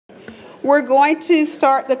We're going to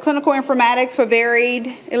start the clinical informatics for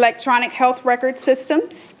varied electronic health record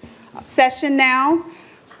systems session now.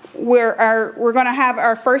 We're going to have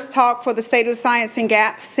our first talk for the State of Science and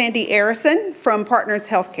Gaps, Sandy Aronson from Partners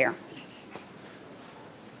Healthcare.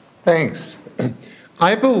 Thanks.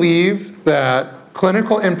 I believe that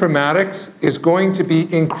clinical informatics is going to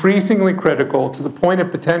be increasingly critical to the point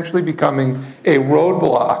of potentially becoming a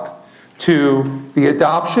roadblock to the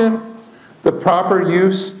adoption, the proper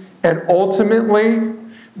use, and ultimately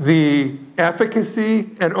the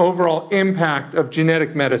efficacy and overall impact of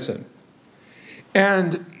genetic medicine.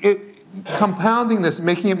 And compounding this,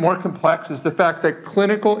 making it more complex, is the fact that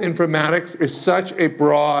clinical informatics is such a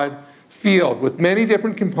broad field with many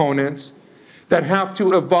different components that have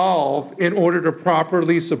to evolve in order to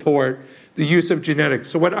properly support the use of genetics.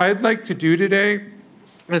 So what I'd like to do today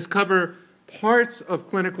is cover parts of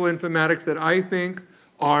clinical informatics that I think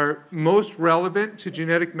are most relevant to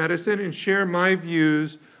genetic medicine and share my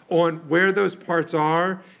views on where those parts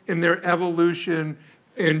are in their evolution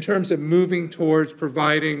in terms of moving towards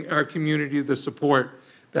providing our community the support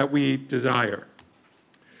that we desire.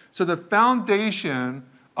 So the foundation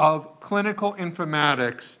of clinical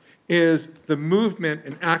informatics is the movement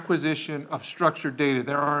and acquisition of structured data.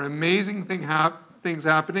 There are amazing things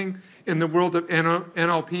happening in the world of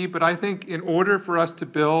NLP, but I think in order for us to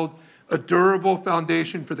build a durable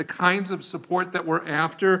foundation for the kinds of support that we're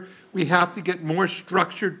after, we have to get more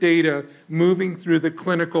structured data moving through the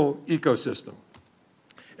clinical ecosystem.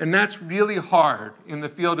 And that's really hard in the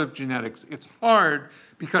field of genetics. It's hard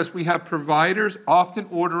because we have providers often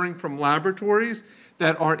ordering from laboratories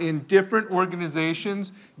that are in different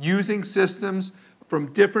organizations using systems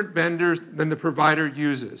from different vendors than the provider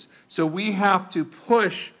uses. So we have to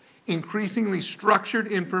push increasingly structured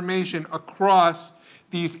information across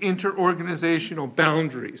these interorganizational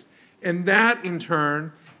boundaries. And that, in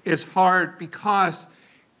turn, is hard because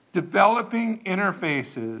developing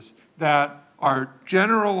interfaces that are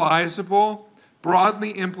generalizable,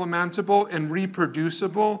 broadly implementable, and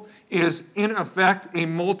reproducible is, in effect, a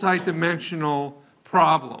multidimensional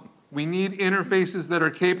problem. We need interfaces that are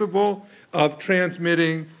capable of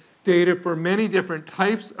transmitting data for many different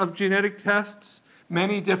types of genetic tests,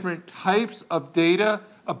 many different types of data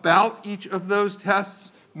about each of those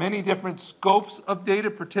tests, many different scopes of data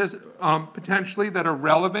potentially that are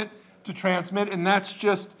relevant to transmit, and that's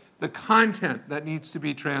just the content that needs to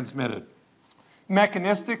be transmitted.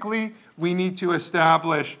 Mechanistically, we need to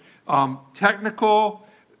establish technical,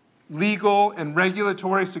 legal, and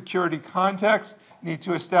regulatory security context, need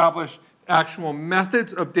to establish actual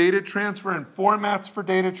methods of data transfer and formats for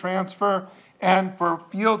data transfer, and for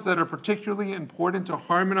fields that are particularly important to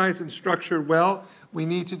harmonize and structure well, we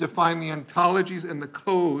need to define the ontologies and the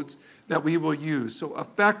codes that we will use. So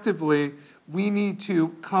effectively, we need to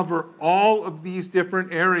cover all of these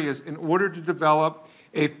different areas in order to develop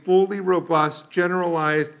a fully robust,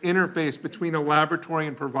 generalized interface between a laboratory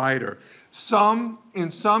and provider.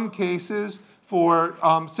 In some cases, for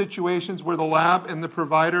situations where the lab and the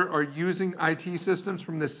provider are using IT systems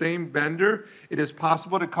from the same vendor, it is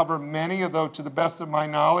possible to cover many of those, to the best of my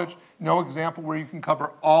knowledge. No example where you can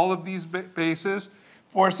cover all of these bases.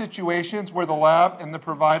 For situations where the lab and the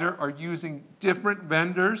provider are using different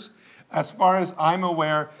vendors, as far as I'm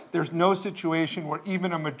aware, there's no situation where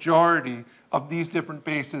even a majority of these different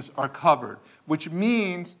bases are covered, which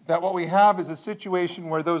means that what we have is a situation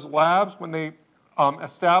where those labs, when they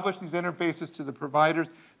establish these interfaces to the providers,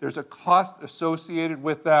 there's a cost associated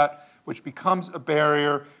with that, which becomes a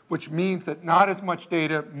barrier, which means that not as much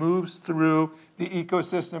data moves through the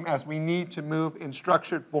ecosystem as we need to move in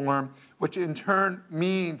structured form, which in turn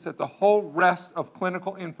means that the whole rest of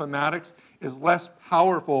clinical informatics is less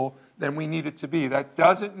powerful than we need it to be. That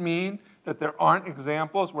doesn't mean that there aren't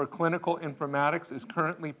examples where clinical informatics is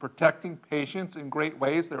currently protecting patients in great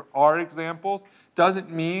ways. There are examples.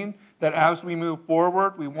 Doesn't mean that as we move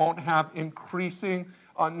forward, we won't have increasing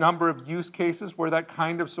number of use cases where that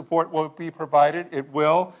kind of support will be provided. It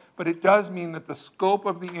will, but it does mean that the scope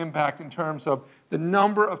of the impact in terms of the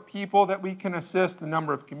number of people that we can assist, the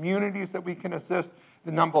number of communities that we can assist,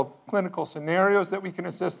 the number of clinical scenarios that we can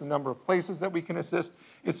assist, the number of places that we can assist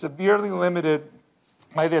is severely limited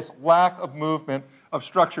by this lack of movement of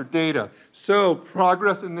structured data. So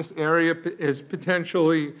progress in this area is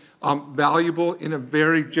potentially valuable in a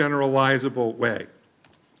very generalizable way.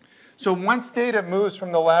 So once data moves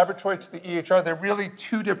from the laboratory to the EHR, there are really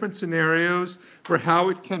two different scenarios for how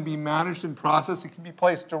it can be managed and processed. It can be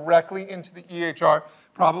placed directly into the EHR,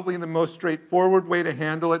 probably the most straightforward way to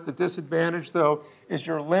handle it. The disadvantage, though, is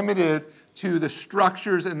you're limited to the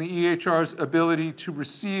structures and the EHR's ability to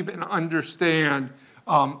receive and understand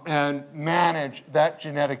and manage that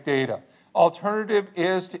genetic data. Alternative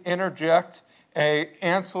is to interject an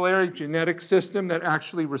ancillary genetic system that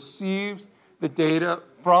actually receives the data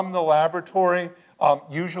from the laboratory,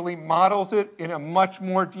 usually models it in a much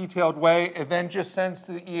more detailed way, and then just sends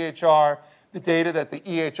to the EHR the data that the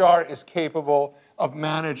EHR is capable of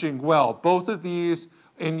managing well. Both of these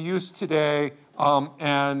in use today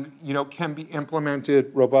and can be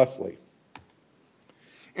implemented robustly.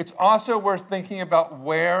 It's also worth thinking about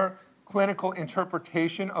where clinical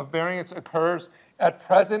interpretation of variants occurs. At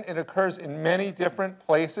present, it occurs in many different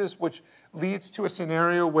places, which leads to a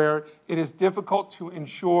scenario where it is difficult to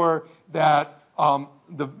ensure that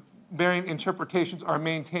the variant interpretations are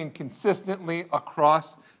maintained consistently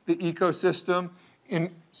across the ecosystem.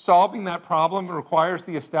 In solving that problem, it requires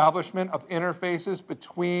the establishment of interfaces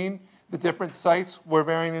between the different sites where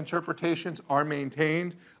variant interpretations are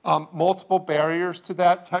maintained. Multiple barriers to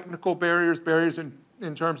that, technical barriers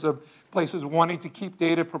in terms of places wanting to keep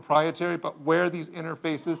data proprietary, but where these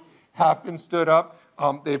interfaces have been stood up,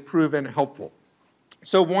 they've proven helpful.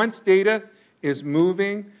 So once data is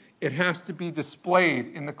moving, it has to be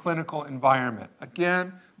displayed in the clinical environment.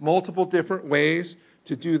 Again, multiple different ways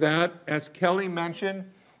to do that. As Kelly mentioned,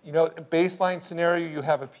 a baseline scenario, you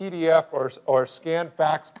have a PDF or scanned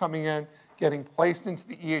fax coming in, getting placed into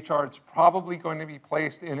the EHR. It's probably going to be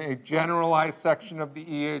placed in a generalized section of the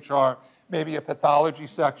EHR, maybe a pathology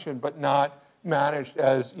section, but not managed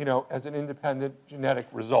as, as an independent genetic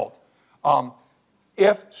result.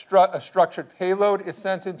 If a structured payload is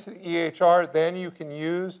sent into the EHR, then you can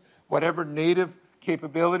use whatever native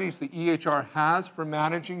capabilities the EHR has for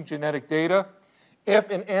managing genetic data. If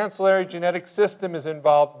an ancillary genetic system is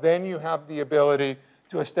involved, then you have the ability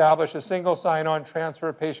to establish a single sign-on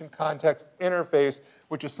transfer patient context interface,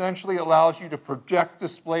 which essentially allows you to project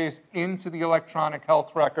displays into the electronic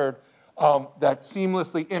health record that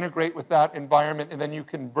seamlessly integrate with that environment, and then you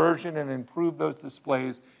can version and improve those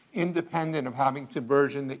displays independent of having to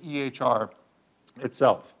version the EHR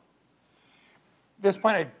itself. At this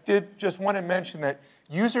point, I did just want to mention that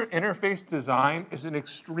user interface design is an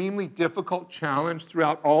extremely difficult challenge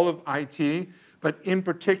throughout all of IT, but in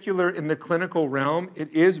particular in the clinical realm,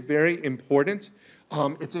 it is very important.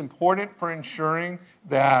 It's important for ensuring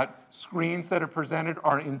that screens that are presented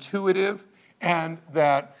are intuitive and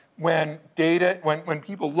that when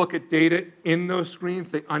people look at data in those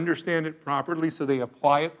screens, they understand it properly, so they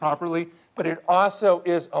apply it properly. But it also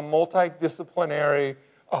is a multidisciplinary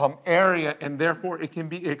area, and therefore it can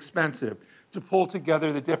be expensive to pull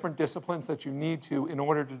together the different disciplines that you need to in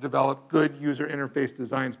order to develop good user interface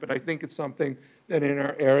designs. But I think it's something that in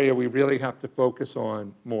our area we really have to focus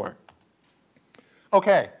on more.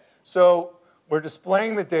 Okay, so we're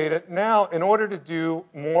displaying the data. Now, in order to do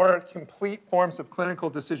more complete forms of clinical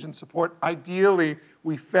decision support, ideally,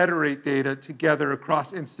 we federate data together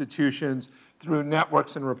across institutions through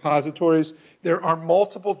networks and repositories. There are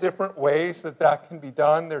multiple different ways that that can be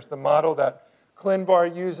done. There's the model that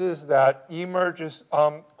ClinVar uses, that eMERGE is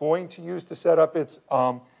going to use to set up its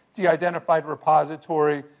de-identified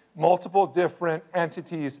repository, multiple different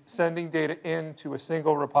entities sending data into a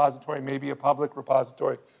single repository, maybe a public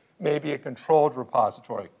repository, maybe a controlled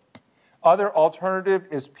repository. Other alternative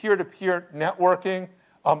is peer-to-peer networking.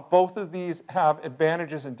 Both of these have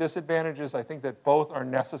advantages and disadvantages. I think that both are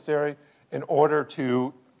necessary in order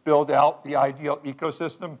to build out the ideal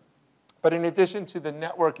ecosystem. But in addition to the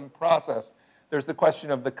networking process, there's the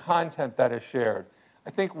question of the content that is shared. I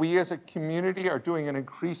think we as a community are doing an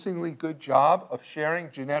increasingly good job of sharing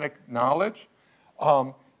genetic knowledge.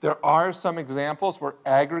 There are some examples where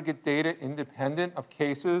aggregate data independent of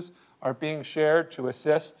cases are being shared to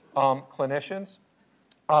assist clinicians.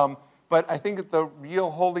 But I think that the real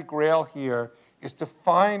holy grail here is to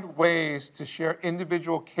find ways to share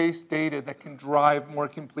individual case data that can drive more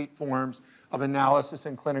complete forms of analysis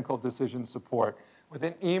and clinical decision support.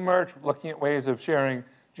 Within eMERGE, we're looking at ways of sharing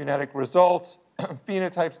genetic results,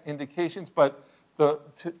 phenotypes, indications, but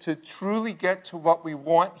to truly get to what we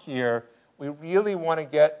want here, we really want to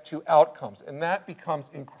get to outcomes. And that becomes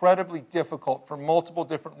incredibly difficult for multiple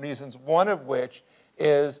different reasons, one of which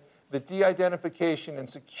is the de-identification and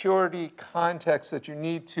security context that you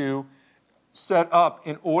need to set up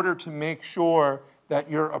in order to make sure that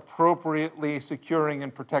you're appropriately securing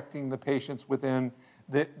and protecting the patients within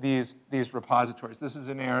these repositories. This is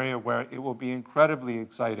an area where it will be incredibly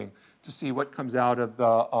exciting to see what comes out of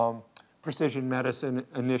the precision medicine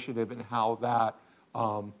initiative and how that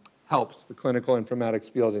helps the clinical informatics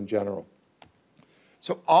field in general.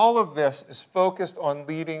 So all of this is focused on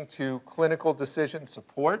leading to clinical decision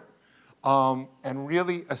support and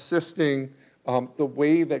really assisting the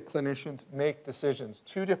way that clinicians make decisions.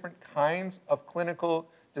 Two different kinds of clinical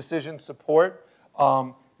decision support.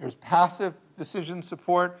 There's passive decision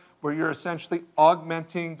support, where you're essentially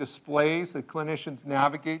augmenting displays that clinicians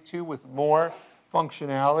navigate to with more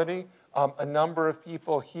functionality. A number of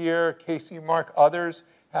people here, Casey, Mark, others,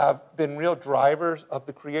 have been real drivers of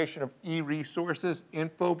the creation of e-resources,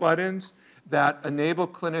 info buttons, that enable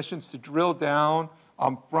clinicians to drill down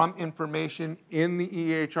from information in the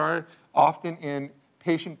EHR, often in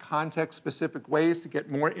patient context-specific ways to get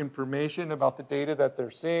more information about the data that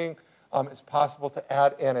they're seeing. It's possible to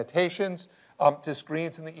add annotations to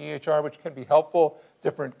screens in the EHR, which can be helpful.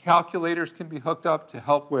 Different calculators can be hooked up to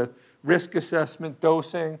help with risk assessment,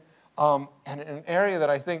 dosing. And an area that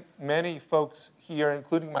I think many folks here,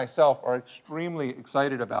 including myself, are extremely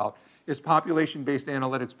excited about is population-based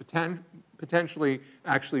analytics, potentially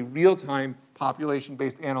actually real-time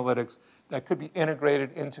population-based analytics that could be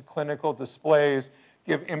integrated into clinical displays,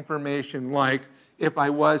 give information like, if I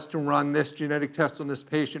was to run this genetic test on this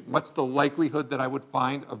patient, what's the likelihood that I would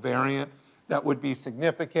find a variant that would be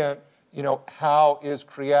significant? You know, how is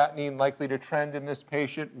creatinine likely to trend in this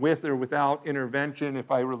patient with or without intervention?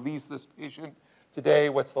 If I release this patient today,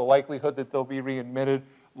 what's the likelihood that they'll be readmitted?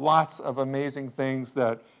 Lots of amazing things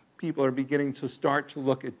that people are beginning to start to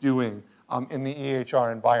look at doing in the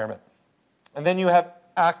EHR environment. And then you have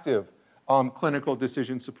active clinical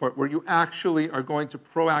decision support, where you actually are going to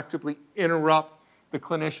proactively interrupt the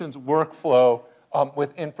clinician's workflow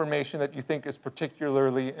with information that you think is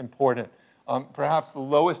particularly important. Perhaps the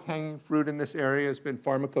lowest hanging fruit in this area has been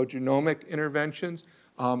pharmacogenomic interventions.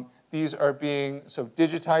 These are being, so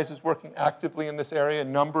Digitize is working actively in this area. A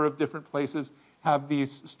number of different places have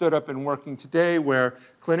these stood up and working today, where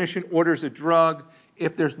clinician orders a drug.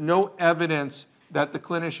 If there's no evidence that the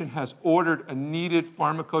clinician has ordered a needed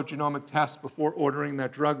pharmacogenomic test before ordering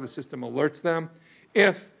that drug, the system alerts them.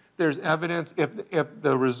 If there's evidence, if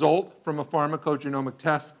the result from a pharmacogenomic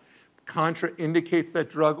test contraindicates that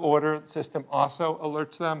drug order, the system also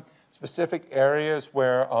alerts them. Specific areas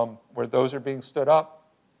where those are being stood up.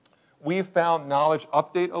 We've found knowledge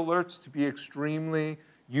update alerts to be extremely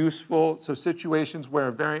useful. So situations where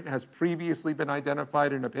a variant has previously been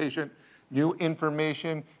identified in a patient, new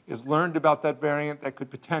information is learned about that variant that could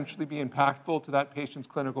potentially be impactful to that patient's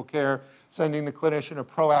clinical care, sending the clinician a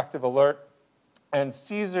proactive alert. And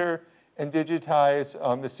CSER and Digitize,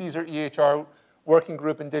 the CSER EHR working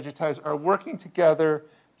group and Digitize are working together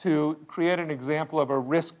to create an example of a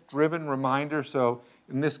risk-driven reminder. So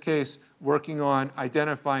in this case, working on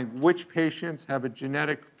identifying which patients have a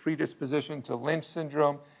genetic predisposition to Lynch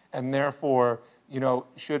syndrome and therefore,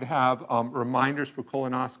 should have reminders for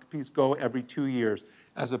colonoscopies go every 2 years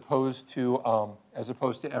as opposed to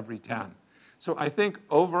every 10. So I think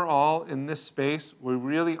overall in this space, we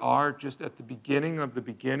really are just at the beginning of the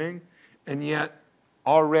beginning, and yet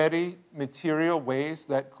already material ways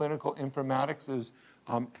that clinical informatics is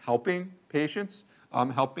helping patients,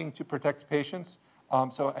 helping to protect patients.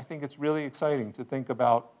 So I think it's really exciting to think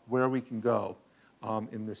about where we can go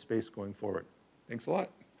in this space going forward. Thanks a lot.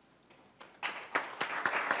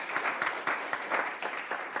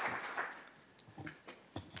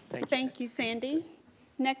 Thank you, Sandy.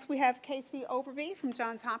 Next, we have Casey Overby from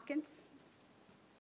Johns Hopkins.